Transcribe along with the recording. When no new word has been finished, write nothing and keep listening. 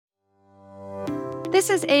This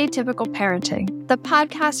is Atypical Parenting, the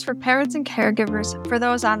podcast for parents and caregivers for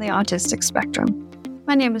those on the autistic spectrum.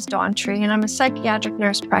 My name is Dawn Tree, and I'm a psychiatric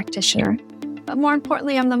nurse practitioner. But more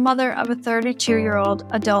importantly, I'm the mother of a 32-year-old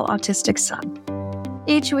adult autistic son.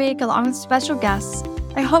 Each week, along with special guests,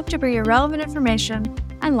 I hope to bring you relevant information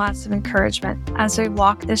and lots of encouragement as we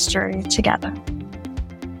walk this journey together.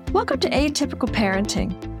 Welcome to Atypical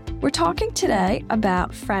Parenting. We're talking today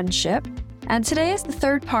about friendship, and today is the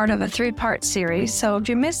third part of a three-part series. So if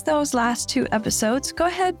you missed those last two episodes, go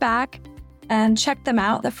ahead back and check them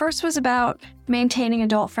out. The first was about maintaining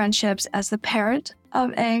adult friendships as the parent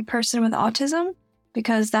of a person with autism,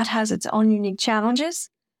 because that has its own unique challenges.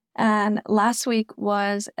 And last week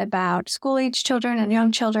was about school-age children and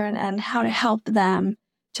young children and how to help them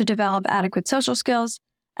to develop adequate social skills.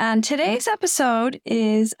 And today's episode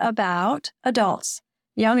is about adults,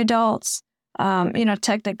 young adults,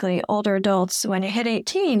 technically older adults. When you hit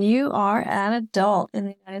 18, you are an adult in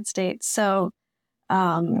the United States. So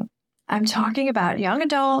I'm talking about young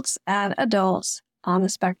adults and adults on the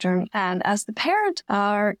spectrum. And as the parent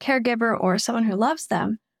or caregiver or someone who loves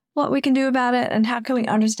them, what we can do about it and how can we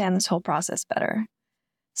understand this whole process better.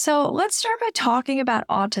 So let's start by talking about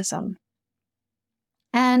autism.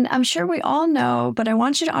 And I'm sure we all know, but I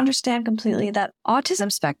want you to understand completely that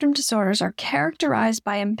autism spectrum disorders are characterized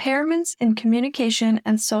by impairments in communication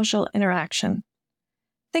and social interaction.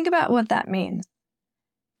 Think about what that means.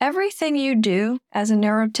 Everything you do as a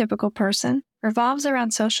neurotypical person revolves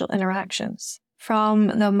around social interactions. From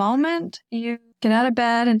the moment you get out of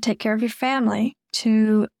bed and take care of your family,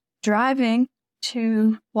 to driving,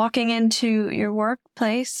 to walking into your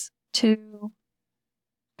workplace, to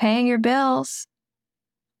paying your bills,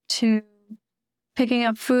 to picking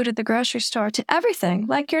up food at the grocery store, to everything,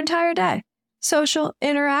 like your entire day. Social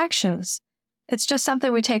interactions. It's just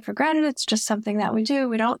something we take for granted. It's just something that we do.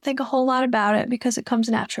 We don't think a whole lot about it because it comes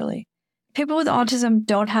naturally. People with autism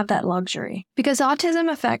don't have that luxury because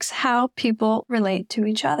autism affects how people relate to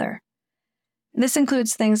each other. This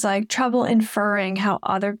includes things like trouble inferring how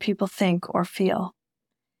other people think or feel,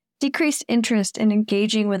 decreased interest in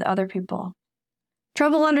engaging with other people,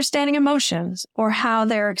 trouble understanding emotions or how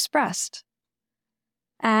they're expressed.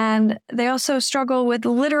 And they also struggle with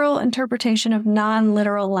literal interpretation of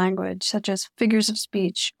non-literal language, such as figures of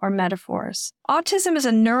speech or metaphors. Autism is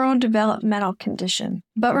a neurodevelopmental condition.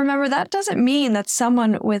 But remember, that doesn't mean that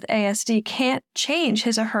someone with ASD can't change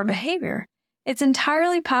his or her behavior. It's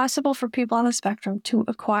entirely possible for people on the spectrum to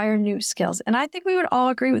acquire new skills. And I think we would all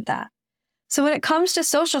agree with that. So when it comes to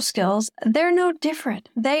social skills, they're no different.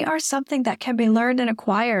 They are something that can be learned and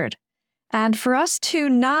acquired. And for us to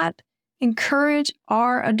not encourage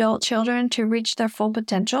our adult children to reach their full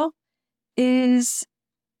potential is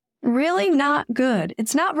really not good.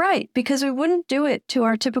 It's not right because we wouldn't do it to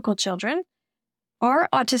our typical children. Our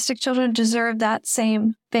autistic children deserve that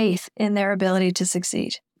same faith in their ability to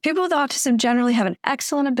succeed. People with autism generally have an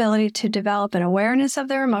excellent ability to develop an awareness of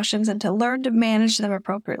their emotions and to learn to manage them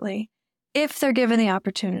appropriately if they're given the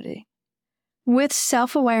opportunity. With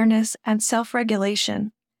self-awareness and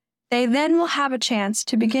self-regulation, they then will have a chance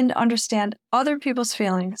to begin to understand other people's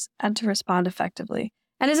feelings and to respond effectively.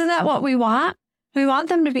 And isn't that what we want? We want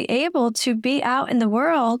them to be able to be out in the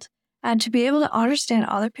world and to be able to understand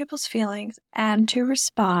other people's feelings and to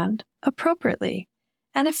respond appropriately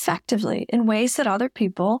and effectively in ways that other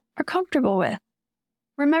people are comfortable with.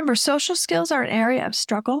 Remember, social skills are an area of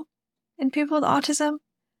struggle in people with autism.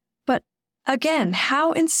 But again,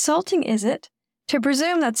 how insulting is it to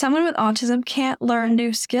presume that someone with autism can't learn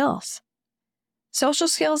new skills? Social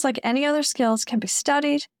skills, like any other skills, can be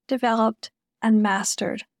studied, developed, and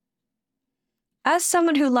mastered. As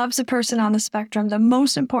someone who loves a person on the spectrum, the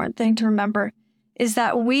most important thing to remember is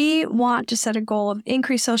that we want to set a goal of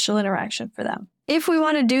increased social interaction for them. If we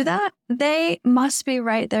want to do that, they must be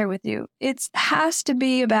right there with you. It has to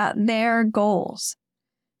be about their goals.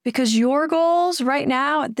 Because your goals right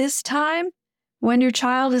now at this time, when your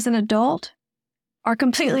child is an adult, are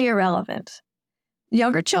completely irrelevant.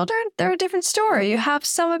 Younger children, they're a different story. You have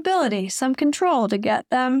some ability, some control to get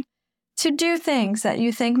them to do things that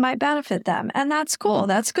you think might benefit them. And that's cool.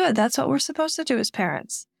 That's good. That's what we're supposed to do as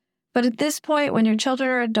parents. But at this point, when your children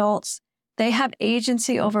are adults, they have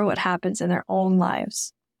agency over what happens in their own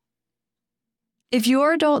lives. If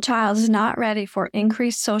your adult child is not ready for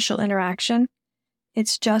increased social interaction,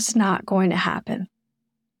 it's just not going to happen.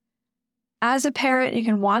 As a parent, you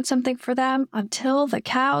can want something for them until the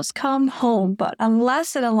cows come home, but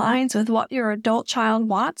unless it aligns with what your adult child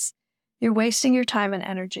wants, you're wasting your time and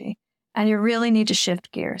energy, and you really need to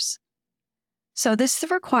shift gears. So this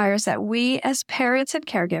requires that we as parents and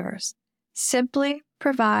caregivers simply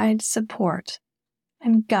provide support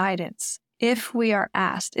and guidance if we are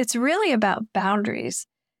asked. It's really about boundaries.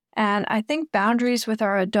 And I think boundaries with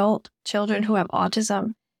our adult children who have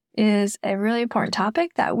autism is a really important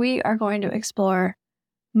topic that we are going to explore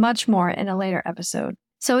much more in a later episode.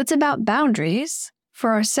 So it's about boundaries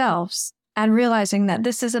for ourselves and realizing that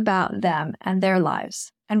this is about them and their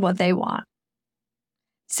lives and what they want.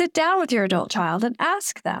 Sit down with your adult child and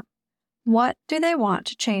ask them, what do they want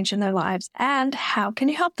to change in their lives and how can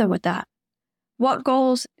you help them with that? What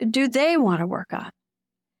goals do they want to work on?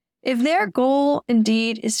 If their goal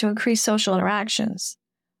indeed is to increase social interactions,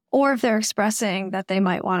 or if they're expressing that they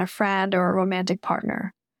might want a friend or a romantic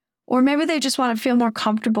partner, or maybe they just want to feel more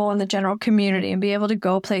comfortable in the general community and be able to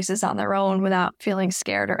go places on their own without feeling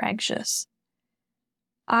scared or anxious.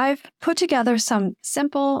 I've put together some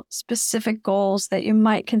simple, specific goals that you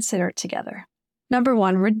might consider together. Number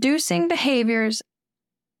 1, reducing behaviors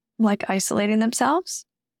like isolating themselves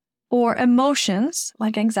or emotions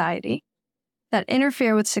like anxiety that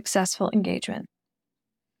interfere with successful engagement.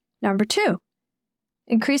 Number 2,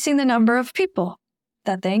 increasing the number of people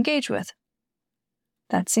that they engage with.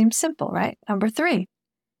 That seems simple, right? Number 3,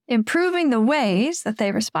 improving the ways that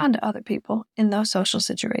they respond to other people in those social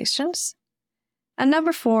situations. And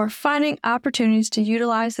number 4, finding opportunities to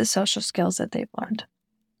utilize the social skills that they've learned.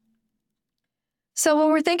 So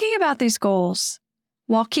when we're thinking about these goals,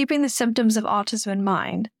 while keeping the symptoms of autism in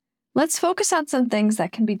mind, let's focus on some things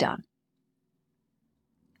that can be done.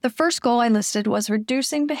 The first goal I listed was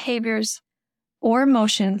reducing behaviors or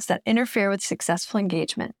emotions that interfere with successful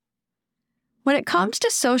engagement. When it comes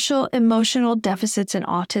to social emotional deficits in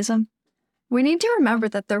autism, we need to remember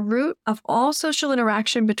that the root of all social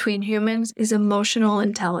interaction between humans is emotional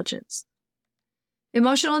intelligence.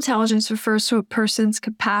 Emotional intelligence refers to a person's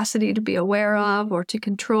capacity to be aware of or to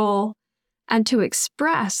control and to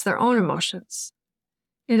express their own emotions.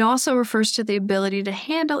 It also refers to the ability to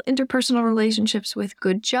handle interpersonal relationships with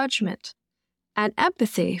good judgment and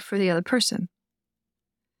empathy for the other person.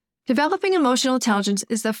 Developing emotional intelligence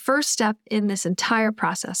is the first step in this entire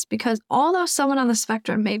process because although someone on the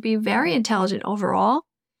spectrum may be very intelligent overall,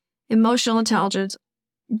 emotional intelligence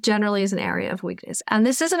generally is an area of weakness. And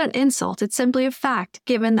this isn't an insult, it's simply a fact,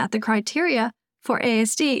 given that the criteria for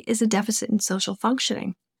ASD is a deficit in social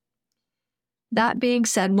functioning. That being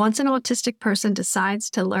said, once an autistic person decides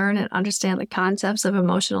to learn and understand the concepts of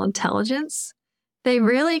emotional intelligence, they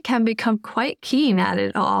really can become quite keen at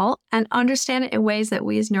it all and understand it in ways that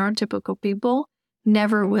we as neurotypical people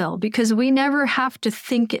never will, because we never have to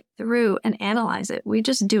think it through and analyze it. We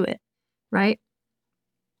just do it, right?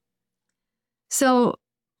 So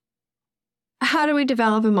how do we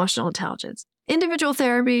develop emotional intelligence? Individual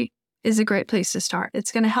therapy is a great place to start.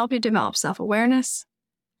 It's going to help you develop self-awareness.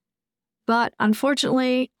 But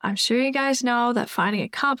unfortunately, I'm sure you guys know that finding a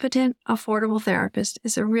competent, affordable therapist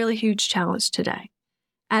is a really huge challenge today.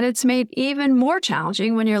 And it's made even more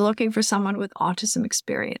challenging when you're looking for someone with autism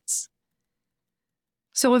experience.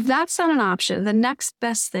 So if that's not an option, the next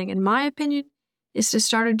best thing, in my opinion, is to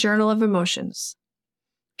start a journal of emotions.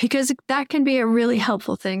 Because that can be a really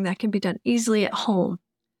helpful thing that can be done easily at home.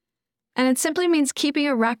 And it simply means keeping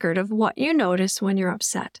a record of what you notice when you're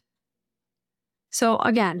upset. So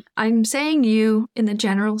again, I'm saying you in the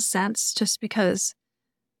general sense just because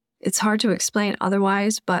it's hard to explain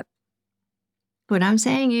otherwise, but when I'm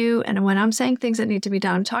saying you and when I'm saying things that need to be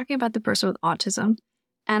done, I'm talking about the person with autism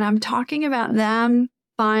and I'm talking about them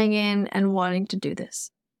buying in and wanting to do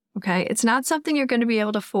this. Okay? It's not something you're going to be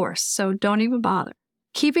able to force, so don't even bother.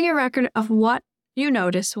 Keeping a record of what you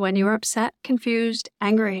notice when you are upset, confused,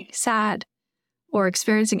 angry, sad, or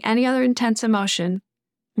experiencing any other intense emotion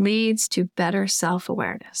leads to better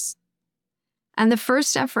self-awareness. And the first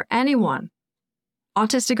step for anyone,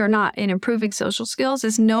 autistic or not, in improving social skills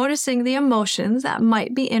is noticing the emotions that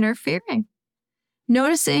might be interfering.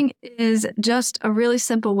 Noticing is just a really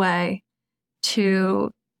simple way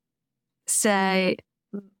to say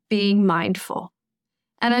being mindful.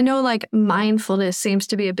 And I know like mindfulness seems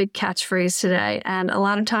to be a big catchphrase today, and a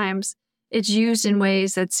lot of times it's used in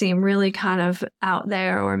ways that seem really kind of out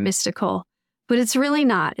there or mystical. But it's really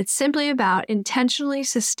not. It's simply about intentionally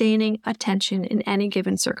sustaining attention in any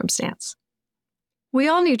given circumstance. We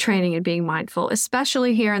all need training in being mindful,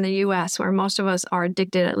 especially here in the US, where most of us are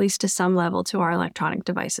addicted at least to some level to our electronic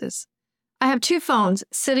devices. I have 2 phones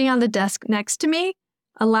sitting on the desk next to me,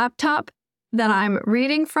 a laptop that I'm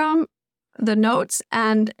reading from, the notes,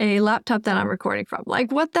 and a laptop that I'm recording from. Like,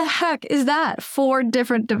 what the heck is that? 4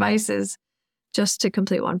 different devices just to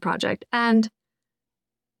complete one project. And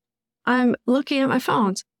I'm looking at my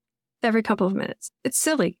phones every couple of minutes. It's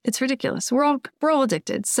silly. It's ridiculous. We're all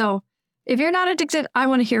addicted. So If you're not addicted, I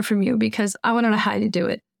want to hear from you because I want to know how you do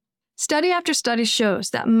it. Study after study shows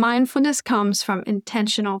that mindfulness comes from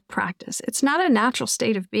intentional practice. It's not a natural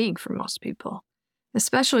state of being for most people,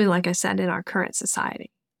 especially, like I said, in our current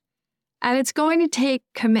society. And it's going to take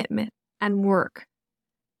commitment and work,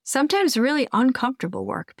 sometimes really uncomfortable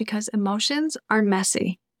work because emotions are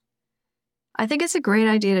messy. I think it's a great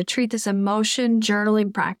idea to treat this emotion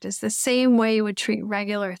journaling practice the same way you would treat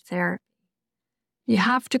regular therapy. You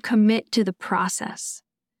have to commit to the process.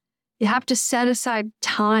 You have to set aside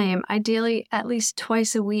time, ideally at least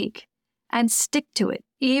twice a week, and stick to it,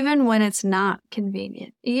 even when it's not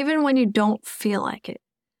convenient, even when you don't feel like it.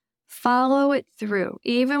 Follow it through,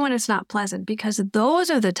 even when it's not pleasant, because those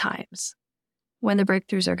are the times when the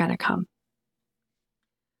breakthroughs are going to come.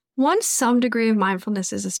 Once some degree of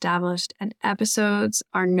mindfulness is established and episodes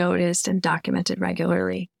are noticed and documented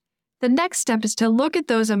regularly, the next step is to look at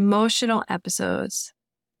those emotional episodes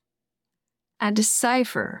and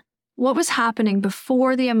decipher what was happening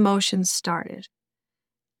before the emotions started.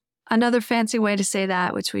 Another fancy way to say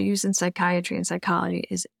that, which we use in psychiatry and psychology,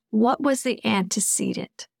 is what was the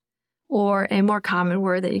antecedent? Or a more common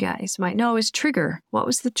word that you guys might know is trigger. What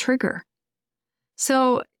was the trigger?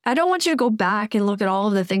 So I don't want you to go back and look at all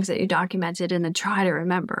of the things that you documented and then try to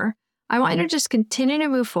remember. I want you to just continue to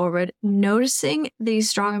move forward, noticing these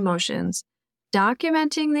strong emotions,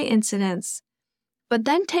 documenting the incidents, but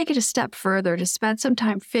then take it a step further to spend some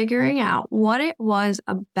time figuring out what it was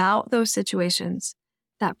about those situations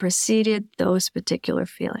that preceded those particular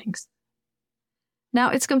feelings. Now,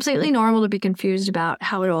 it's completely normal to be confused about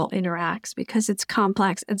how it all interacts because it's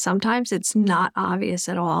complex and sometimes it's not obvious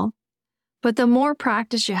at all. But the more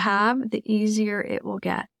practice you have, the easier it will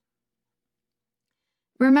get.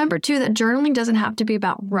 Remember, too, that journaling doesn't have to be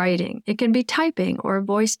about writing. It can be typing or a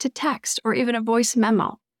voice to text or even a voice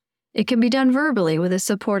memo. It can be done verbally with a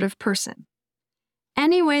supportive person.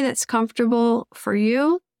 Any way that's comfortable for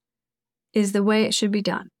you is the way it should be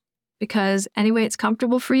done, because any way it's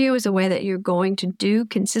comfortable for you is a way that you're going to do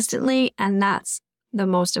consistently, and that's the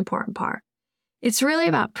most important part. It's really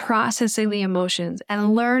about processing the emotions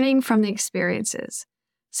and learning from the experiences.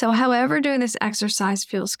 So however doing this exercise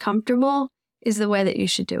feels comfortable is the way that you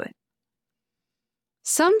should do it.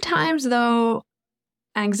 Sometimes, though,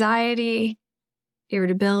 anxiety,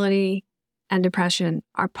 irritability, and depression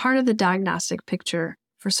are part of the diagnostic picture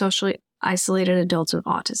for socially isolated adults with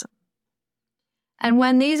autism. And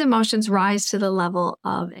when these emotions rise to the level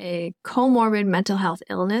of a comorbid mental health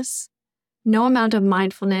illness, no amount of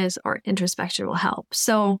mindfulness or introspection will help.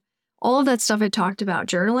 So all of that stuff I talked about,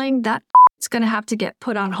 journaling, that's going to have to get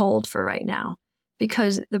put on hold for right now,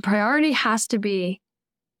 because the priority has to be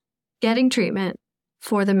getting treatment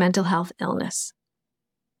for the mental health illness.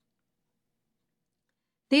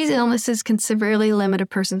 These illnesses can severely limit a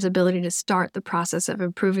person's ability to start the process of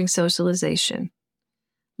improving socialization.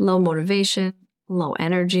 Low motivation, low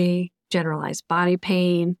energy, generalized body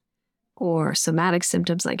pain, or somatic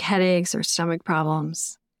symptoms like headaches or stomach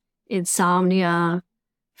problems, insomnia,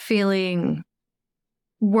 feeling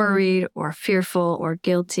worried or fearful or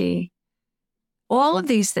guilty. All of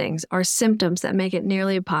these things are symptoms that make it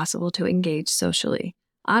nearly impossible to engage socially.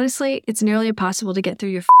 Honestly, it's nearly impossible to get through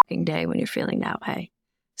your fucking day when you're feeling that way.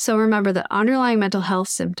 So remember that underlying mental health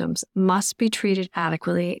symptoms must be treated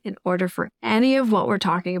adequately in order for any of what we're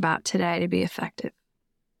talking about today to be effective.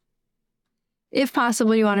 If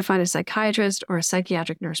possible, you want to find a psychiatrist or a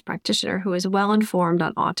psychiatric nurse practitioner who is well informed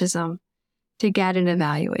on autism to get an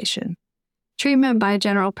evaluation. Treatment by a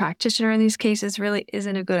general practitioner in these cases really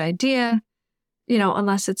isn't a good idea,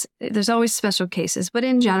 unless there's always special cases, but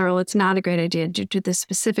in general, it's not a great idea due to the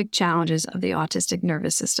specific challenges of the autistic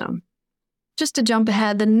nervous system. Just to jump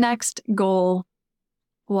ahead, the next goal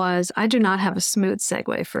was, I do not have a smooth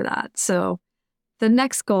segue for that. So the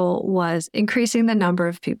next goal was increasing the number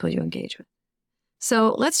of people you engage with.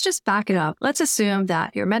 So let's just back it up. Let's assume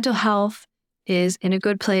that your mental health is in a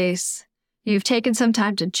good place. You've taken some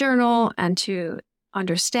time to journal and to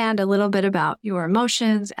understand a little bit about your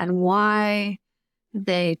emotions and why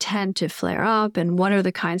they tend to flare up and what are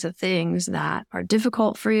the kinds of things that are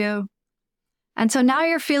difficult for you. And so now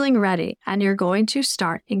you're feeling ready and you're going to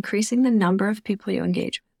start increasing the number of people you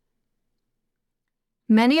engage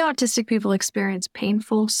with. Many autistic people experience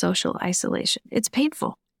painful social isolation. It's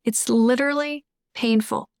painful. It's literally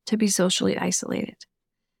painful to be socially isolated.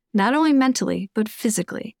 Not only mentally, but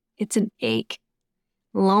physically. It's an ache.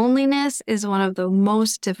 Loneliness is one of the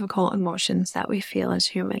most difficult emotions that we feel as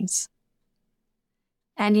humans.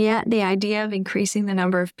 And yet the idea of increasing the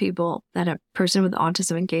number of people that a person with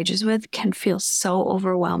autism engages with can feel so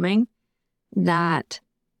overwhelming that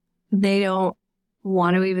they don't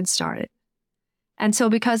want to even start it. And so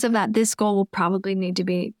because of that, this goal will probably need to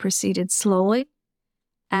be proceeded slowly.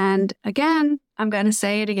 And again, I'm going to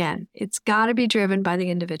say it again. It's got to be driven by the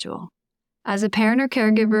individual. As a parent or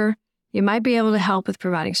caregiver, you might be able to help with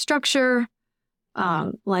providing structure,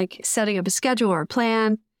 like setting up a schedule or a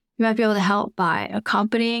plan. You might be able to help by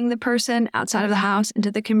accompanying the person outside of the house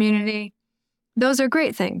into the community. Those are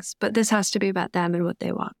great things, but this has to be about them and what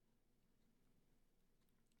they want.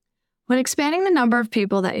 When expanding the number of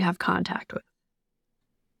people that you have contact with,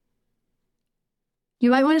 you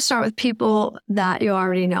might want to start with people that you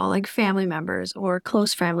already know, like family members or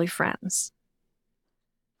close family friends.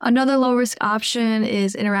 Another low-risk option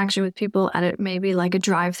is interaction with people at maybe like a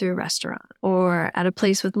drive-through restaurant or at a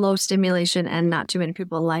place with low stimulation and not too many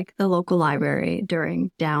people, like the local library during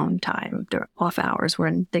downtime, during off hours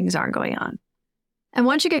when things aren't going on. And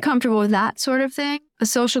once you get comfortable with that sort of thing, a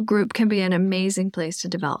social group can be an amazing place to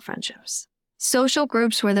develop friendships. Social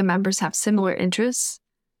groups where the members have similar interests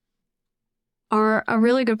are a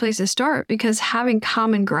really good place to start, because having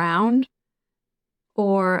common ground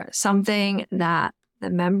or something that the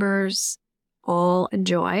members all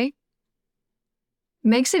enjoy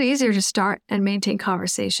makes it easier to start and maintain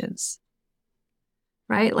conversations,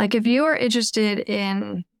 right? Like if you are interested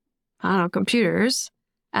in, computers,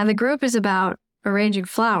 and the group is about arranging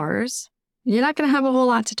flowers, you're not going to have a whole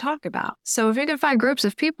lot to talk about. So if you can find groups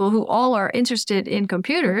of people who all are interested in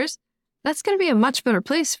computers, that's going to be a much better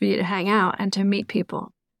place for you to hang out and to meet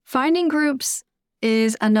people. Finding groups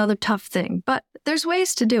is another tough thing, but there's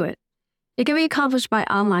ways to do it. It can be accomplished by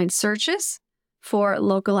online searches for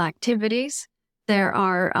local activities. There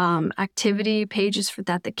are activity pages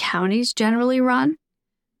that the counties generally run.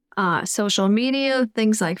 Social media,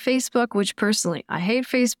 things like Facebook, which personally, I hate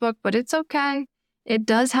Facebook, but it's okay. It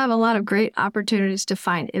does have a lot of great opportunities to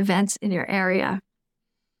find events in your area.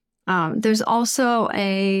 There's also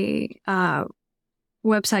a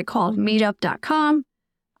website called meetup.com.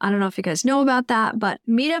 I don't know if you guys know about that, but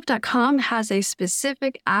meetup.com has a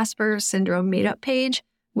specific Asperger's syndrome meetup page,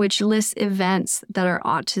 which lists events that are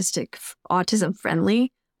autism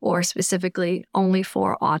friendly, or specifically only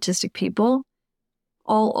for autistic people,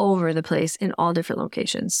 all over the place in all different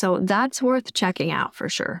locations. So that's worth checking out for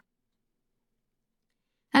sure.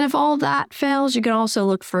 And if all that fails, you can also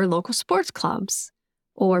look for local sports clubs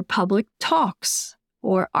or public talks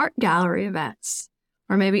or art gallery events,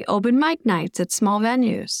 or maybe open mic nights at small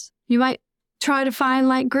venues. You might try to find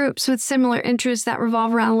like groups with similar interests that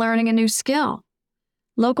revolve around learning a new skill.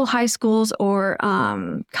 Local high schools or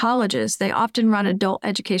colleges, they often run adult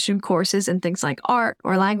education courses in things like art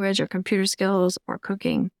or language or computer skills or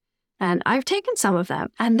cooking. And I've taken some of them,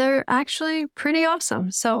 and they're actually pretty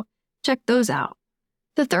awesome. So check those out.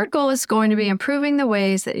 The third goal is going to be improving the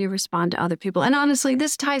ways that you respond to other people. And honestly,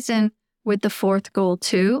 this ties in with the fourth goal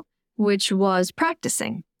too, which was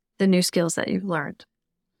practicing the new skills that you've learned.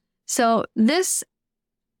 So this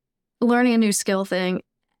learning a new skill thing,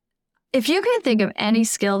 if you can think of any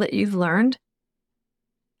skill that you've learned,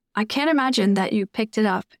 I can't imagine that you picked it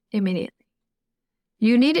up immediately.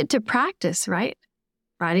 You needed to practice, right?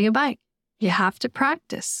 Riding a bike. You have to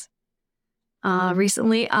practice.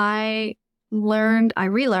 Recently, I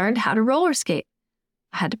relearned how to roller skate.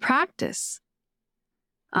 I had to practice.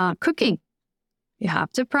 Cooking. You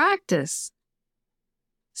have to practice.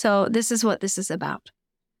 So this is what this is about.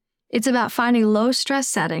 It's about finding low stress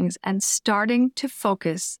settings and starting to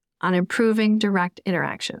focus on improving direct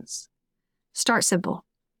interactions. Start simple,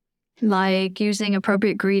 like using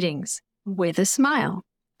appropriate greetings with a smile.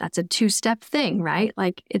 That's a 2-step thing, right?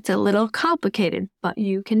 Like it's a little complicated, but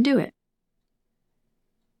you can do it.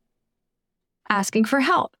 Asking for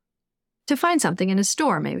help to find something in a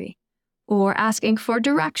store, maybe, or asking for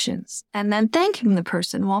directions and then thanking the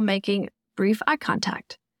person while making brief eye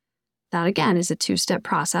contact. That again is a 2-step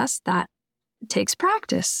process that takes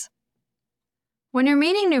practice. When you're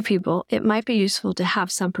meeting new people, it might be useful to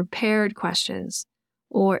have some prepared questions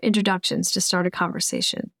or introductions to start a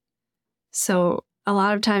conversation. So a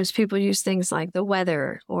lot of times people use things like the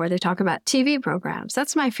weather, or they talk about TV programs.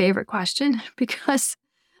 That's my favorite question because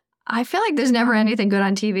I feel like there's never anything good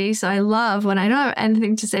on TV. So I love when I don't have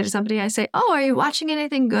anything to say to somebody, I say, "Oh, are you watching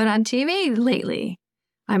anything good on TV lately?"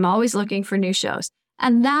 I'm always looking for new shows.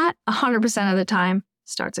 And that 100% of the time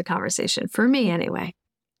starts a conversation, for me anyway.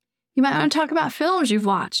 You might want to talk about films you've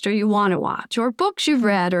watched or you want to watch, or books you've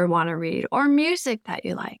read or want to read, or music that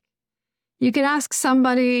you like. You could ask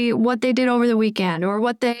somebody what they did over the weekend, or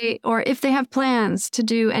if they have plans to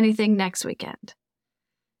do anything next weekend.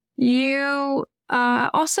 You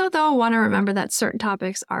also, though, want to remember that certain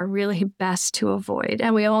topics are really best to avoid.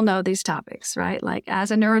 And we all know these topics, right? Like as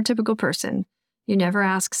a neurotypical person, You never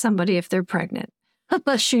ask somebody if they're pregnant,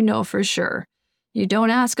 unless you know for sure. You don't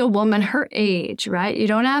ask a woman her age, right? You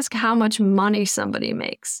don't ask how much money somebody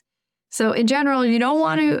makes. So in general, you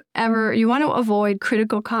want to avoid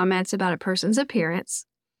critical comments about a person's appearance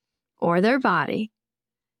or their body.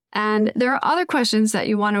 And there are other questions that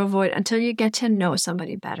you want to avoid until you get to know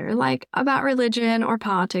somebody better, like about religion or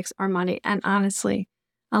politics or money. And honestly,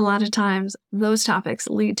 a lot of times those topics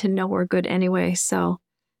lead to nowhere good anyway. So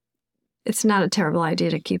it's not a terrible idea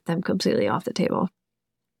to keep them completely off the table.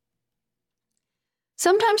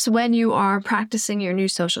 Sometimes when you are practicing your new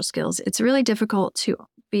social skills, it's really difficult to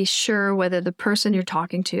be sure whether the person you're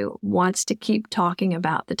talking to wants to keep talking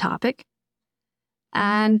about the topic.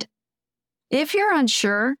 And if you're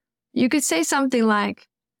unsure, you could say something like,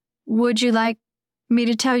 "Would you like me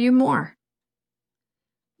to tell you more?"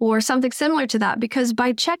 Or something similar to that, because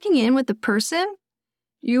by checking in with the person,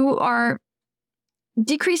 you are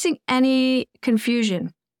decreasing any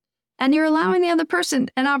confusion. And you're allowing the other person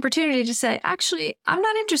an opportunity to say, "Actually, I'm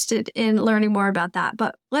not interested in learning more about that,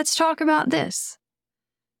 but let's talk about this."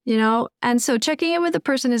 And so checking in with the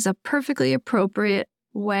person is a perfectly appropriate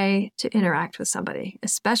way to interact with somebody,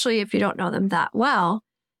 especially if you don't know them that well,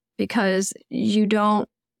 because you don't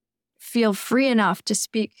feel free enough to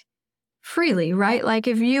speak freely, right? Like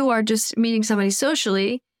if you are just meeting somebody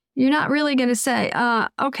socially, you're not really going to say,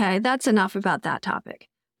 "Okay, that's enough about that topic."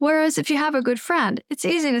 Whereas if you have a good friend, it's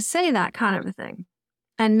easy to say that kind of a thing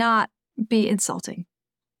and not be insulting.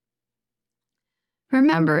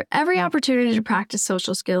 Remember, every opportunity to practice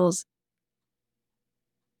social skills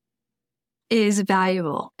is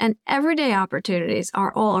valuable, and everyday opportunities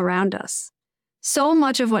are all around us. So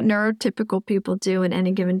much of what neurotypical people do in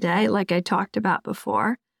any given day, like I talked about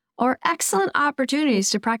before, are excellent opportunities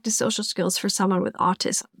to practice social skills for someone with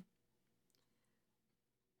autism.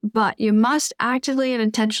 But you must actively and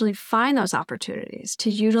intentionally find those opportunities to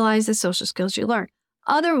utilize the social skills you learn.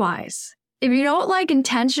 Otherwise, if you don't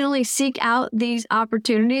intentionally seek out these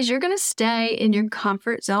opportunities, you're going to stay in your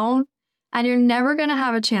comfort zone and you're never going to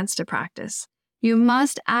have a chance to practice. You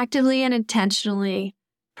must actively and intentionally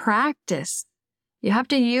practice. You have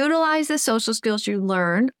to utilize the social skills you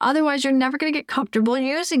learn. Otherwise, you're never going to get comfortable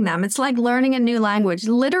using them. It's like learning a new language.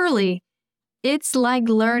 Literally, it's like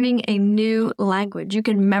learning a new language. You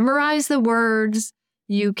can memorize the words.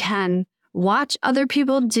 You can watch other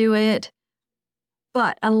people do it.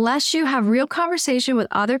 But unless you have real conversation with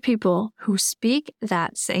other people who speak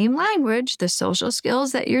that same language, the social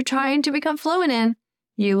skills that you're trying to become fluent in,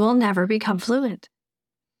 you will never become fluent.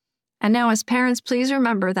 And now as parents, please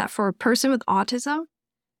remember that for a person with autism,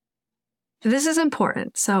 this is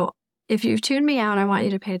important. So if you've tuned me out, I want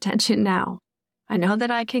you to pay attention now. I know that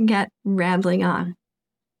I can get rambling on.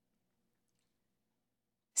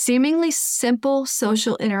 Seemingly simple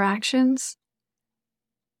social interactions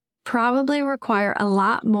probably require a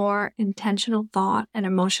lot more intentional thought and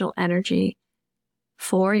emotional energy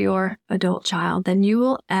for your adult child than you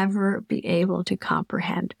will ever be able to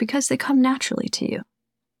comprehend because they come naturally to you.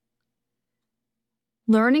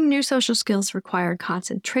 Learning new social skills require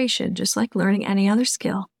concentration, just like learning any other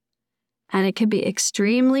skill. And it can be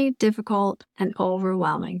extremely difficult and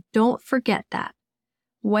overwhelming. Don't forget that.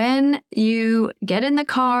 When you get in the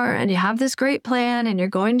car and you have this great plan and you're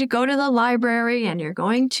going to go to the library and you're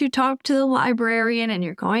going to talk to the librarian and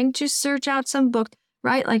you're going to search out some book,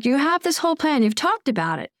 right? Like you have this whole plan. You've talked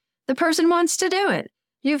about it. The person wants to do it.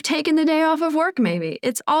 You've taken the day off of work maybe.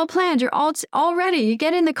 It's all planned. You're all ready. You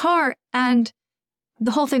get in the car and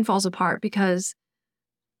the whole thing falls apart because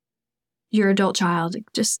your adult child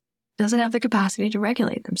just doesn't have the capacity to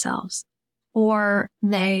regulate themselves, or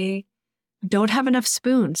they don't have enough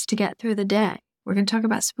spoons to get through the day. We're going to talk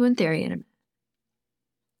about spoon theory in a minute.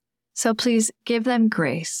 So please give them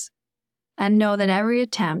grace and know that every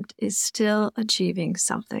attempt is still achieving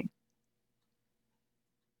something.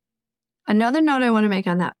 Another note I want to make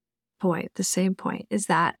on that point, the same point, is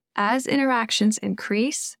that as interactions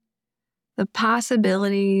increase, the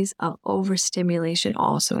possibilities of overstimulation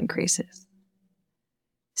also increases.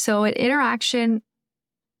 So an interaction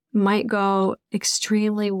might go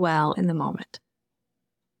extremely well in the moment.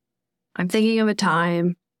 I'm thinking of a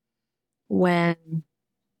time when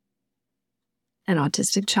an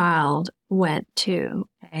autistic child went to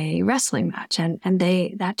a wrestling match and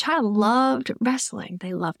that child loved wrestling.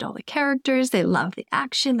 They loved all the characters. They loved the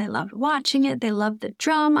action. They loved watching it. They loved the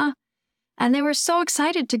drama. And they were so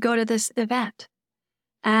excited to go to this event.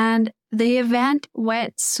 And the event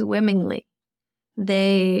went swimmingly.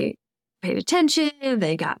 They paid attention.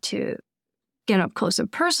 They got to get up close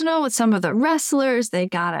and personal with some of the wrestlers. They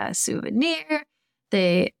got a souvenir.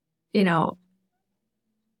 It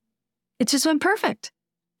it just went perfect.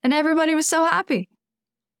 And everybody was so happy.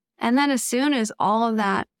 And then as soon as all of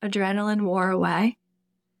that adrenaline wore away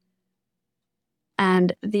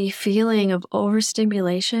and the feeling of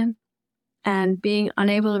overstimulation and being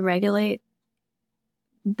unable to regulate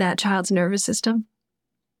that child's nervous system,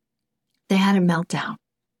 they had a meltdown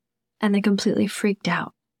and they completely freaked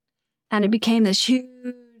out. And it became this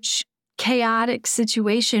huge, chaotic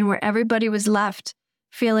situation where everybody was left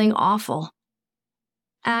feeling awful.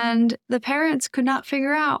 And the parents could not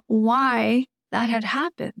figure out why that had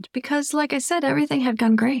happened because, like I said, everything had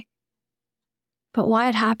gone great. But why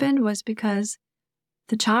it happened was because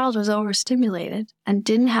the child was overstimulated and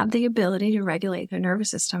didn't have the ability to regulate their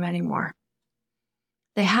nervous system anymore.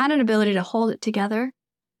 They had an ability to hold it together,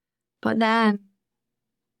 but then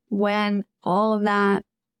when all of that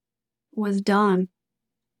was done,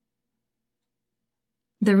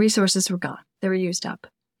 the resources were gone. They were used up.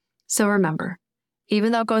 So remember,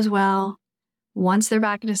 even though it goes well, once they're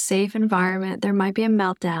back in a safe environment, there might be a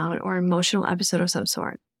meltdown or emotional episode of some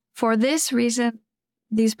sort. For this reason,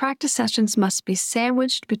 these practice sessions must be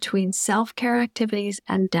sandwiched between self-care activities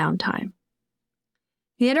and downtime.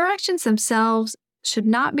 The interactions themselves should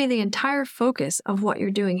not be the entire focus of what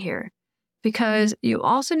you're doing here, because you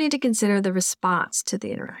also need to consider the response to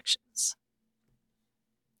the interactions.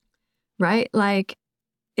 Right? Like,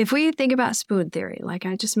 if we think about spoon theory, like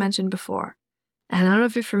I just mentioned before, and I don't know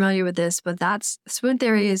if you're familiar with this, but spoon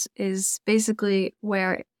theory is basically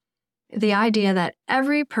where the idea that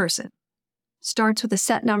every person starts with a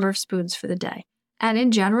set number of spoons for the day. And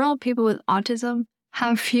in general, people with autism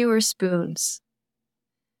have fewer spoons.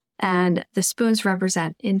 And the spoons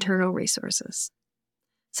represent internal resources.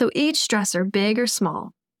 So each stressor, big or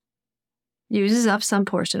small, uses up some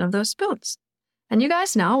portion of those spoons. And you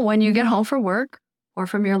guys know when you get home from work or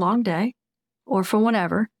from your long day or from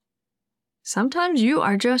whatever, sometimes you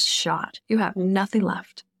are just shot. You have nothing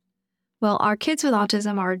left. Well, our kids with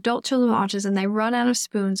autism, our adult children with autism, they run out of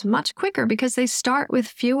spoons much quicker because they start with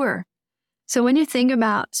fewer. So when you think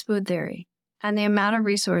about spoon theory and the amount of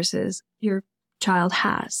resources your child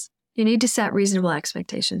has, you need to set reasonable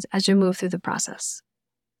expectations as you move through the process.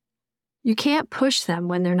 You can't push them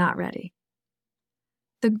when they're not ready.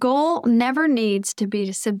 The goal never needs to be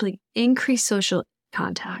to simply increase social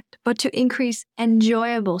contact, but to increase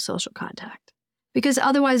enjoyable social contact. Because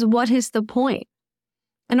otherwise, what is the point?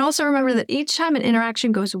 And also remember that each time an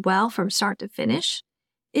interaction goes well from start to finish,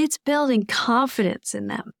 it's building confidence in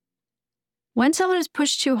them. When someone is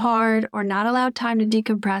pushed too hard or not allowed time to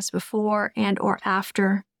decompress before and or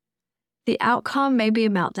after, the outcome may be a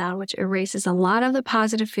meltdown, which erases a lot of the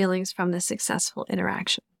positive feelings from the successful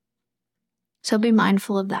interaction. So be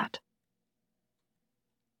mindful of that.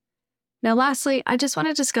 Now, lastly, I just want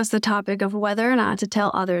to discuss the topic of whether or not to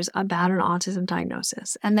tell others about an autism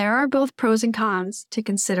diagnosis. And there are both pros and cons to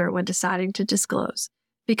consider when deciding to disclose,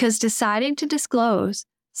 because deciding to disclose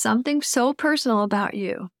something so personal about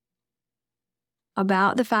you,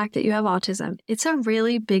 about the fact that you have autism, it's a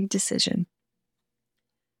really big decision.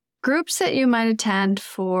 Groups that you might attend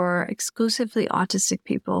for exclusively autistic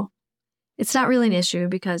people, it's not really an issue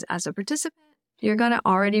because as a participant, you're going to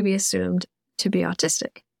already be assumed to be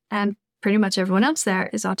autistic. And pretty much everyone else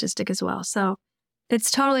there is autistic as well. So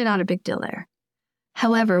it's totally not a big deal there.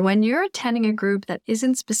 However, when you're attending a group that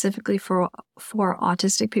isn't specifically for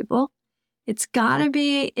autistic people, it's got to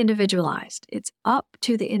be individualized. It's up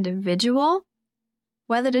to the individual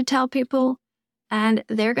whether to tell people, and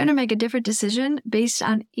they're going to make a different decision based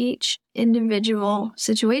on each individual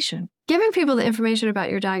situation. Giving people the information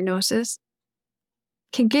about your diagnosis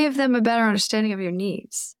can give them a better understanding of your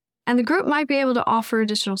needs. And the group might be able to offer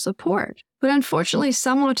additional support. But unfortunately,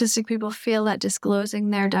 some autistic people feel that disclosing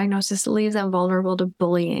their diagnosis leaves them vulnerable to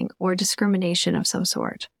bullying or discrimination of some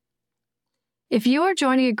sort. If you are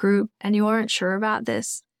joining a group and you aren't sure about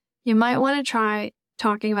this, you might want to try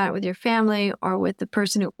talking about it with your family or with the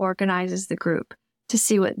person who organizes the group to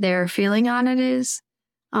see what their feeling on it is.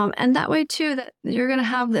 And that way, too, that you're going to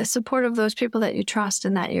have the support of those people that you trust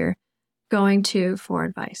and that you're going to for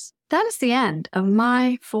advice. That is the end of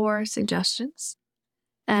my 4 suggestions,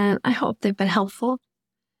 and I hope they've been helpful.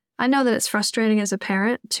 I know that it's frustrating as a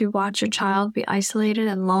parent to watch your child be isolated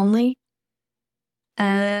and lonely,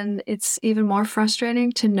 and it's even more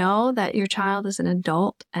frustrating to know that your child is an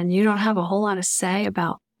adult and you don't have a whole lot of say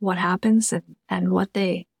about what happens and what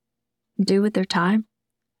they do with their time.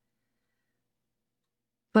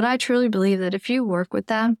 But I truly believe that if you work with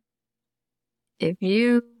them, if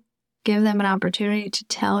you give them an opportunity to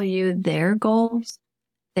tell you their goals,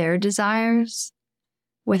 their desires,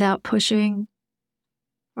 without pushing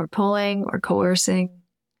or pulling or coercing,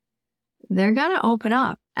 they're going to open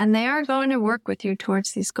up and they are going to work with you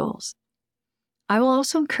towards these goals. I will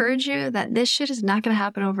also encourage you that this shit is not going to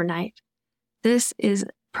happen overnight. This is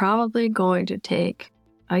probably going to take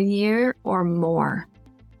a year or more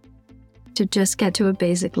to just get to a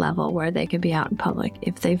basic level where they can be out in public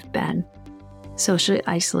if they've been socially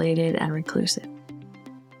isolated and reclusive.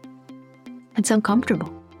 It's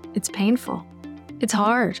uncomfortable. It's painful. It's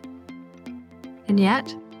hard. And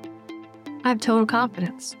yet, I have total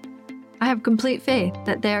confidence. I have complete faith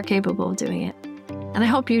that they are capable of doing it. And I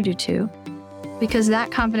hope you do too, because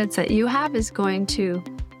that confidence that you have is going to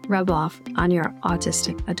rub off on your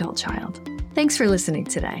autistic adult child. Thanks for listening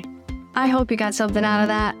today. I hope you got something out of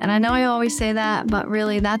that. And I know I always say that, but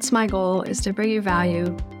really that's my goal, is to bring you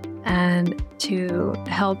value and to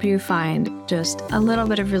help you find just a little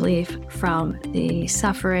bit of relief from the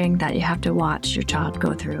suffering that you have to watch your child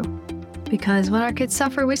go through. Because when our kids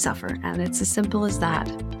suffer, we suffer. And it's as simple as that.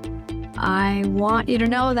 I want you to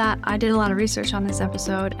know that I did a lot of research on this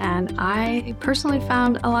episode, and I personally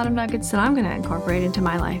found a lot of nuggets that I'm going to incorporate into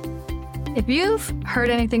my life. If you've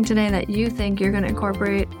heard anything today that you think you're going to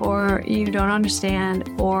incorporate, or you don't understand,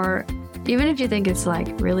 or even if you think it's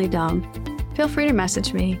like really dumb, feel free to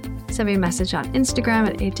message me. Send me a message on Instagram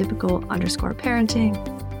at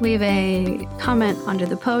atypical_parenting. Leave a comment under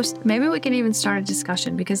the post. Maybe we can even start a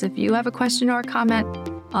discussion, because if you have a question or a comment,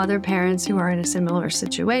 other parents who are in a similar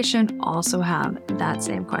situation also have that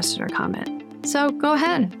same question or comment. So go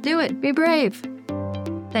ahead, do it, be brave.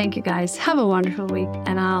 Thank you guys. Have a wonderful week,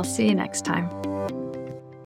 and I'll see you next time.